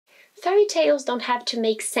Fairy tales don't have to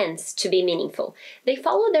make sense to be meaningful. They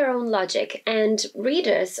follow their own logic, and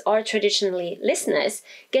readers, or traditionally listeners,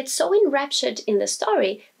 get so enraptured in the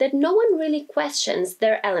story that no one really questions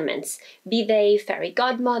their elements, be they fairy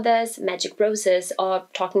godmothers, magic roses, or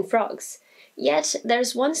talking frogs. Yet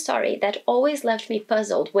there's one story that always left me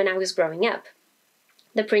puzzled when I was growing up.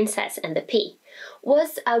 The Princess and the Pea.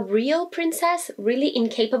 Was a real princess really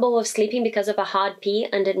incapable of sleeping because of a hard pea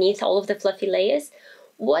underneath all of the fluffy layers?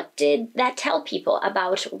 What did that tell people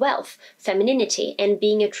about wealth, femininity, and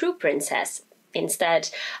being a true princess,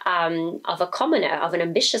 instead of a commoner, of an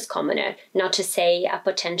ambitious commoner, not to say a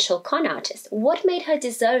potential con artist? What made her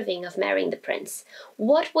deserving of marrying the prince?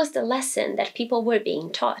 What was the lesson that people were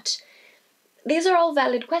being taught? These are all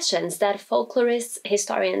valid questions that folklorists,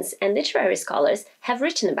 historians, and literary scholars have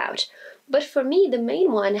written about. But for me, the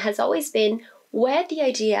main one has always been where the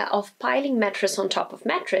idea of piling mattress on top of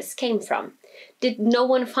mattress came from. Did no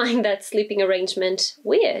one find that sleeping arrangement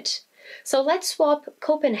weird? So let's swap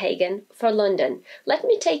Copenhagen for London. Let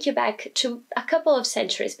me take you back to a couple of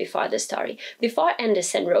centuries before the story, before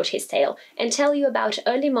Andersen wrote his tale, and tell you about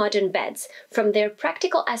early modern beds, from their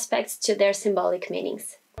practical aspects to their symbolic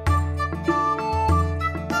meanings.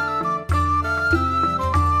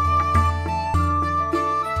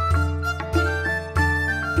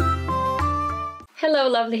 Hello,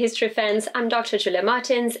 lovely history fans. I'm Dr. Julia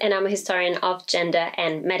Martins, and I'm a historian of gender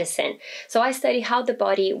and medicine. So I study how the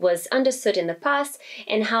body was understood in the past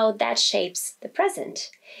and how that shapes the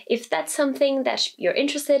present. If that's something that you're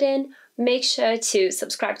interested in, make sure to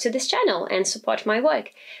subscribe to this channel and support my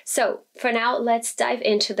work. So for now, let's dive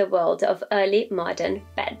into the world of early modern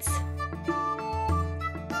beds.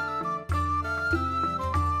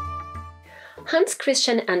 Hans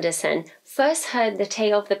Christian Andersen first heard the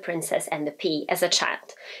tale of the Princess and the Pea as a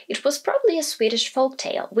child. It was probably a Swedish folk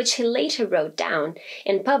tale, which he later wrote down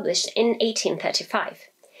and published in 1835.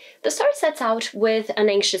 The story sets out with an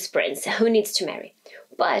anxious prince who needs to marry.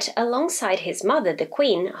 But alongside his mother, the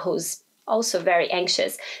queen, who's also very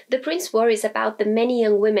anxious, the prince worries about the many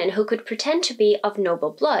young women who could pretend to be of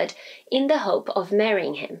noble blood in the hope of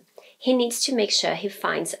marrying him. He needs to make sure he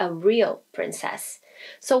finds a real princess.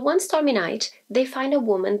 So one stormy night, they find a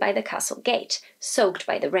woman by the castle gate, soaked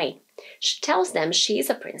by the rain. She tells them she is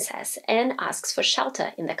a princess and asks for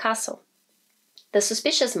shelter in the castle. The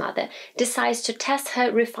suspicious mother decides to test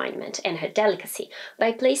her refinement and her delicacy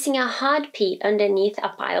by placing a hard pea underneath a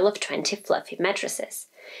pile of 20 fluffy mattresses.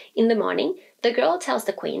 In the morning, the girl tells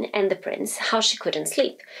the queen and the prince how she couldn't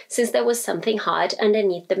sleep, since there was something hard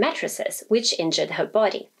underneath the mattresses, which injured her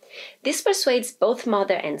body. This persuades both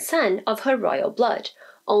mother and son of her royal blood.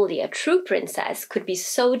 Only a true princess could be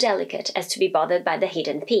so delicate as to be bothered by the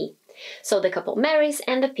hidden pea. So the couple marries,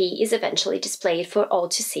 and the pea is eventually displayed for all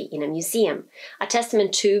to see in a museum. A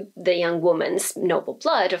testament to the young woman's noble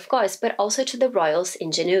blood, of course, but also to the royals'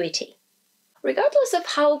 ingenuity. Regardless of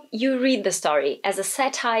how you read the story, as a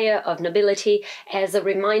satire of nobility, as a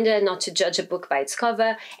reminder not to judge a book by its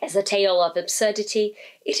cover, as a tale of absurdity,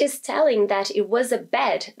 it is telling that it was a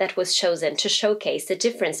bed that was chosen to showcase the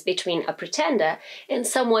difference between a pretender and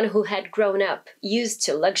someone who had grown up used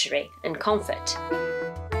to luxury and comfort.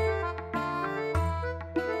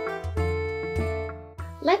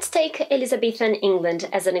 Let's take Elizabethan England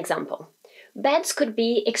as an example. Beds could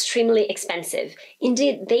be extremely expensive.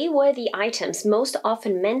 Indeed, they were the items most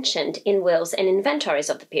often mentioned in wills and inventories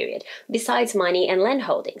of the period, besides money and land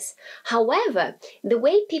holdings. However, the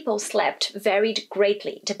way people slept varied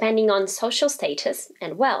greatly, depending on social status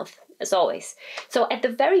and wealth, as always. So at the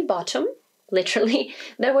very bottom, literally,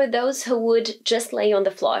 there were those who would just lay on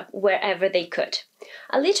the floor wherever they could.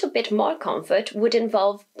 A little bit more comfort would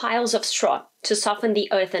involve piles of straw to soften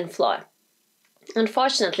the earthen floor.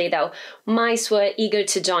 Unfortunately, though, mice were eager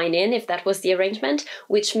to join in if that was the arrangement,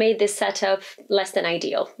 which made this setup less than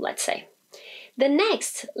ideal, let's say. The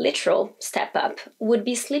next literal step up would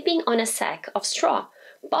be sleeping on a sack of straw,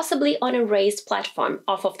 possibly on a raised platform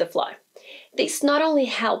off of the floor. This not only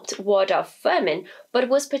helped ward off vermin, but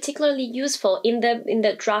was particularly useful in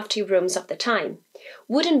the drafty rooms of the time.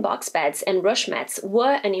 Wooden box beds and rush mats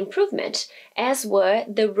were an improvement, as were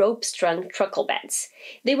the rope-strung truckle beds.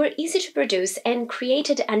 They were easy to produce and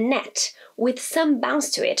created a net with some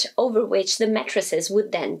bounce to it over which the mattresses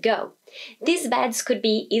would then go. These beds could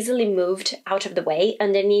be easily moved out of the way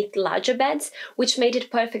underneath larger beds, which made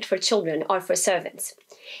it perfect for children or for servants.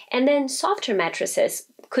 And then softer mattresses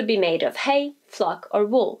could be made of hay, flock, or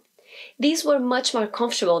wool. These were much more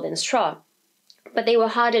comfortable than straw, but they were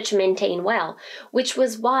harder to maintain well, which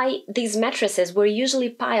was why these mattresses were usually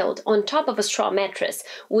piled on top of a straw mattress,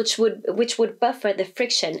 which would buffer the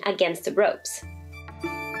friction against the ropes.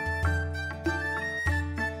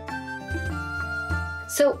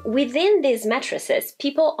 So within these mattresses,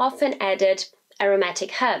 people often added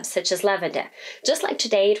aromatic herbs such as lavender. Just like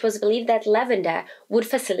today, it was believed that lavender would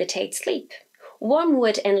facilitate sleep.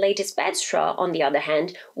 Wormwood and lattice bed straw, on the other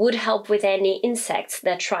hand, would help with any insects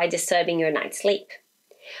that try disturbing your night's sleep.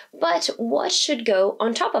 But what should go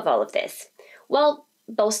on top of all of this? Well,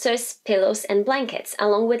 bolsters, pillows, and blankets,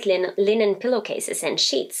 along with linen pillowcases and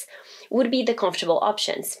sheets, would be the comfortable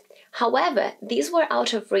options. However, these were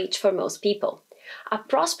out of reach for most people. A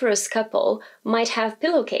prosperous couple might have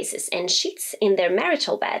pillowcases and sheets in their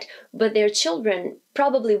marital bed, but their children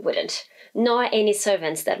probably wouldn't, nor any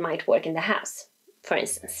servants that might work in the house, for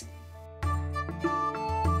instance.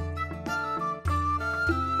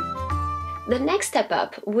 The next step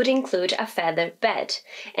up would include a feather bed.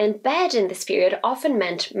 And bed in this period often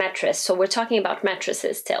meant mattress, so we're talking about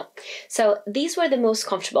mattresses still. So these were the most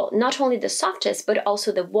comfortable, not only the softest, but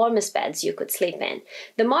also the warmest beds you could sleep in.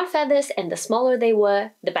 The more feathers and the smaller they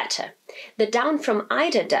were, the better. The down from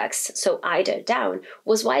eider ducks, so eider down,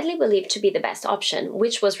 was widely believed to be the best option,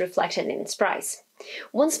 which was reflected in its price.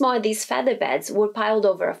 Once more, these feather beds were piled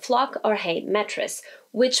over a flock or hay mattress,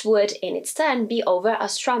 which would, in its turn, be over a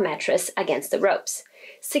straw mattress against the ropes.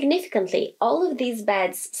 Significantly, all of these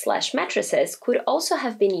beds/mattresses could also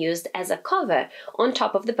have been used as a cover on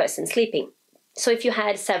top of the person sleeping. So if you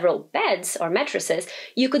had several beds or mattresses,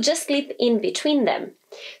 you could just sleep in between them.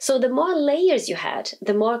 So the more layers you had,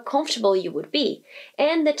 the more comfortable you would be,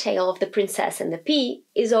 and the tale of the princess and the pea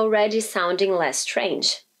is already sounding less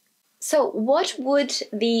strange. So what would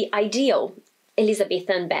the ideal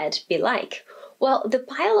Elizabethan bed be like? Well, the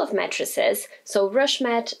pile of mattresses, so rush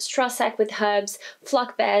mat, straw sack with herbs,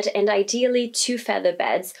 flock bed, and ideally 2 feather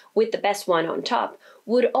beds with the best one on top,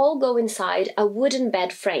 would all go inside a wooden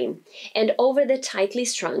bed frame and over the tightly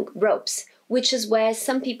strung ropes, which is where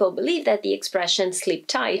some people believe that the expression sleep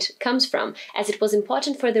tight comes from, as it was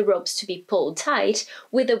important for the ropes to be pulled tight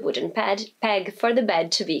with a wooden peg for the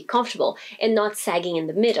bed to be comfortable and not sagging in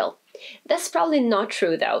the middle. That's probably not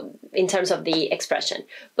true, though, in terms of the expression.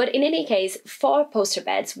 But in any case, 4 poster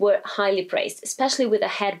beds were highly praised, especially with a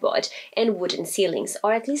headboard and wooden ceilings,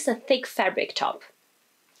 or at least a thick fabric top.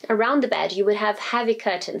 Around the bed, you would have heavy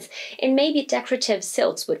curtains, and maybe decorative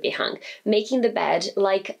silks would be hung, making the bed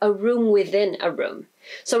like a room within a room.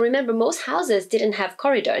 So remember, most houses didn't have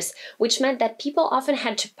corridors, which meant that people often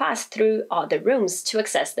had to pass through other rooms to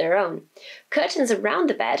access their own. Curtains around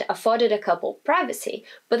the bed afforded a couple privacy,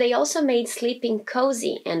 but they also made sleeping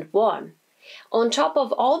cozy and warm. On top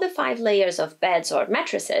of all the 5 layers of beds or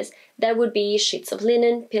mattresses, there would be sheets of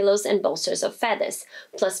linen, pillows, and bolsters of feathers,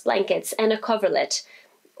 plus blankets and a coverlet,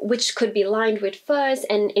 which could be lined with furs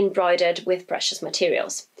and embroidered with precious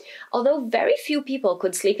materials. Although very few people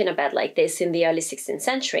could sleep in a bed like this in the early 16th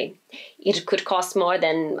century, it could cost more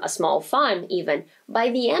than a small farm even. By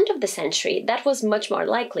the end of the century, that was much more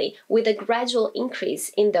likely, with a gradual increase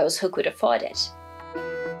in those who could afford it.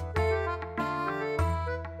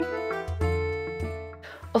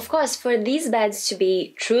 Of course, for these beds to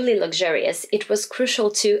be truly luxurious, it was crucial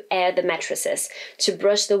to air the mattresses, to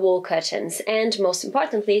brush the wool curtains, and most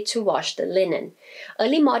importantly, to wash the linen.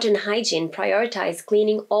 Early modern hygiene prioritized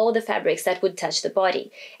cleaning all the fabrics that would touch the body,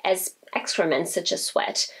 as excrement such as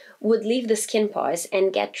sweat would leave the skin pores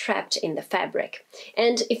and get trapped in the fabric.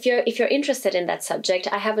 And if you're interested in that subject,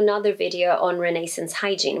 I have another video on Renaissance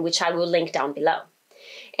hygiene, which I will link down below.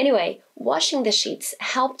 Anyway, washing the sheets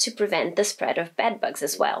helped to prevent the spread of bedbugs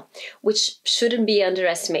as well, which shouldn't be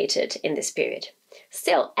underestimated in this period.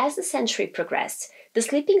 Still, as the century progressed, the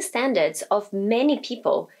sleeping standards of many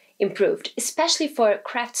people improved, especially for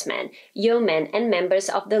craftsmen, yeomen, and members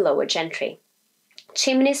of the lower gentry.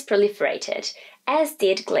 Chimneys proliferated, as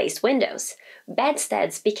did glazed windows.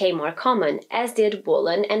 Bedsteads became more common, as did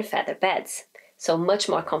woolen and feather beds, so much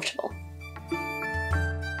more comfortable.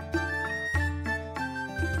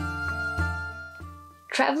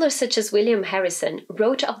 Travelers such as William Harrison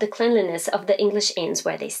wrote of the cleanliness of the English inns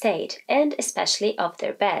where they stayed, and especially of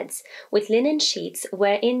their beds, with linen sheets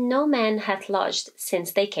wherein no man hath lodged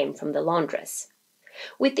since they came from the laundress.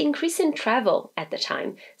 With the increase in travel at the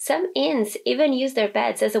time, some inns even used their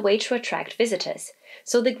beds as a way to attract visitors.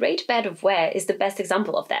 So the Great Bed of Ware is the best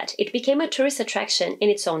example of that. It became a tourist attraction in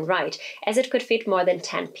its own right, as it could fit more than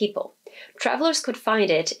 10 people. Travelers could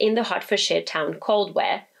find it in the Hertfordshire town called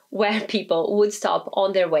Ware, where people would stop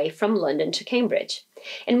on their way from London to Cambridge.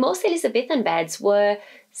 And most Elizabethan beds were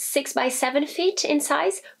 6 by 7 feet in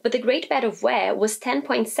size, but the Great Bed of Ware was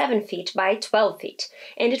 10.7 feet by 12 feet.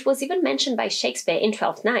 And it was even mentioned by Shakespeare in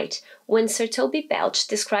Twelfth Night, when Sir Toby Belch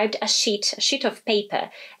described a sheet of paper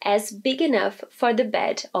as big enough for the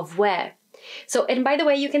bed of Ware. So, and by the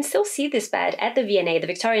way, you can still see this bed at the V&A, the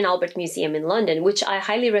Victoria and Albert Museum in London, which I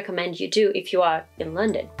highly recommend you do if you are in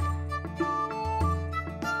London.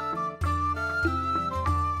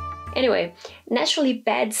 Anyway, naturally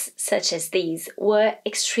beds such as these were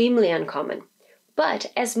extremely uncommon.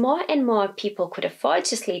 But as more and more people could afford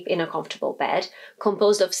to sleep in a comfortable bed,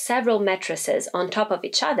 composed of several mattresses on top of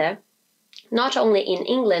each other, not only in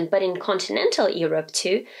England but in continental Europe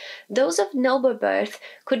too, those of noble birth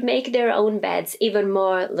could make their own beds even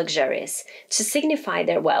more luxurious, to signify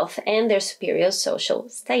their wealth and their superior social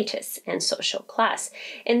status and social class.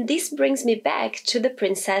 And this brings me back to The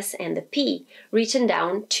Princess and the Pea, written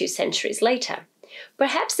down 2 centuries later.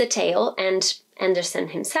 Perhaps the tale, and Andersen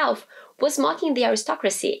himself, was mocking the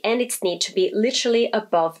aristocracy and its need to be literally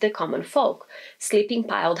above the common folk, sleeping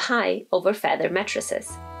piled high over feather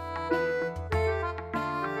mattresses.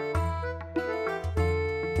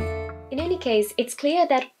 In any case, it's clear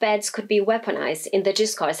that beds could be weaponized in the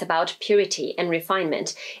discourse about purity and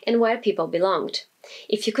refinement and where people belonged.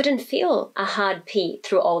 If you couldn't feel a hard pee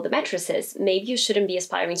through all the mattresses, maybe you shouldn't be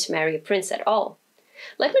aspiring to marry a prince at all.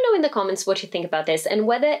 Let me know in the comments what you think about this and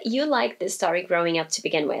whether you liked this story growing up to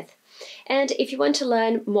begin with. And if you want to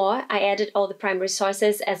learn more, I added all the primary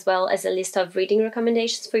sources as well as a list of reading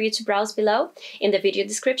recommendations for you to browse below in the video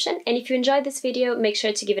description. And if you enjoyed this video, make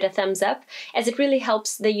sure to give it a thumbs up, as it really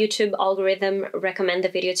helps the YouTube algorithm recommend the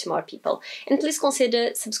video to more people. And please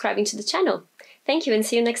consider subscribing to the channel. Thank you and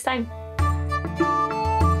see you next time.